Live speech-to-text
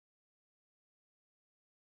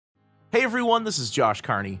Hey everyone, this is Josh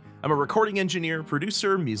Carney. I'm a recording engineer,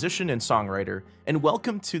 producer, musician, and songwriter, and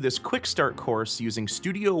welcome to this quick start course using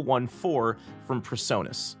Studio One 4 from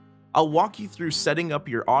Presonus. I'll walk you through setting up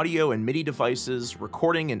your audio and MIDI devices,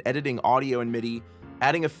 recording and editing audio and MIDI,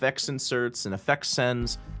 adding effects inserts and effects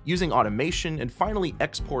sends, using automation, and finally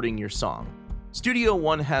exporting your song. Studio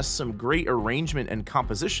One has some great arrangement and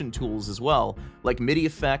composition tools as well, like MIDI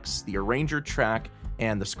effects, the arranger track,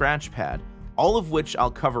 and the scratch pad, all of which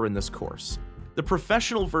I'll cover in this course. The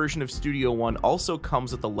professional version of Studio One also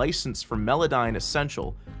comes with a license from Melodyne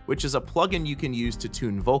Essential, which is a plugin you can use to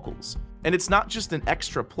tune vocals. And it's not just an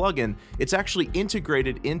extra plugin, it's actually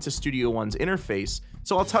integrated into Studio One's interface,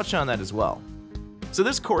 so I'll touch on that as well. So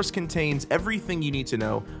this course contains everything you need to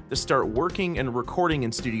know to start working and recording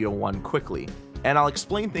in Studio One quickly, and I'll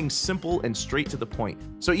explain things simple and straight to the point,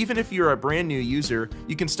 so even if you're a brand new user,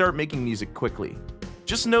 you can start making music quickly.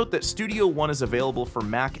 Just note that Studio One is available for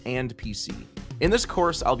Mac and PC. In this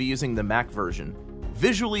course, I'll be using the Mac version.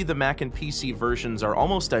 Visually, the Mac and PC versions are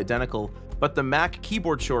almost identical, but the Mac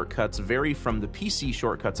keyboard shortcuts vary from the PC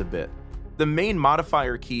shortcuts a bit. The main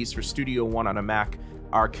modifier keys for Studio One on a Mac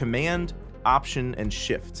are Command, Option, and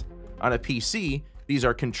Shift. On a PC, these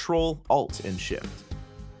are Control, Alt, and Shift.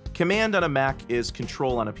 Command on a Mac is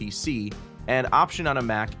Control on a PC, and Option on a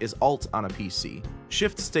Mac is Alt on a PC.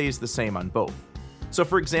 Shift stays the same on both. So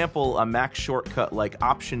for example, a Mac shortcut like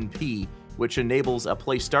Option P, which enables a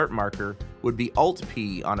play start marker, would be Alt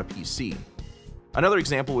P on a PC. Another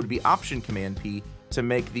example would be Option Command P to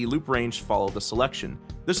make the loop range follow the selection.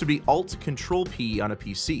 This would be Alt Control P on a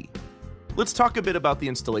PC. Let's talk a bit about the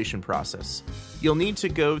installation process. You'll need to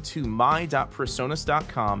go to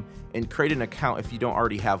my.presonus.com and create an account if you don't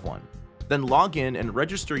already have one. Then log in and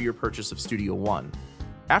register your purchase of Studio One.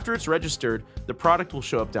 After it's registered, the product will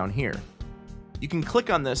show up down here. You can click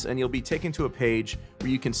on this and you'll be taken to a page where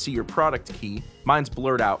you can see your product key. Mine's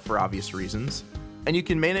blurred out for obvious reasons. And you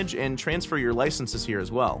can manage and transfer your licenses here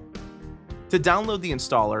as well. To download the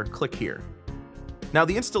installer, click here. Now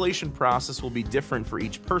the installation process will be different for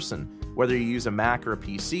each person, whether you use a Mac or a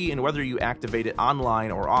PC, and whether you activate it online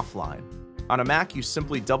or offline. On a Mac, you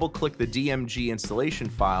simply double-click the DMG installation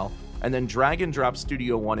file and then drag and drop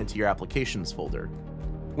Studio One into your applications folder.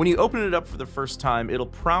 When you open it up for the first time, it'll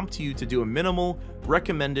prompt you to do a minimal,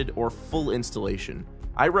 recommended, or full installation.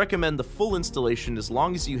 I recommend the full installation as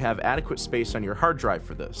long as you have adequate space on your hard drive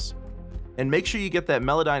for this. And make sure you get that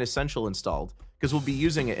Melodyne Essential installed, because we'll be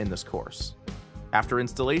using it in this course. After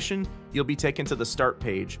installation, you'll be taken to the start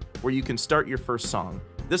page, where you can start your first song.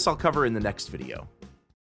 This I'll cover in the next video.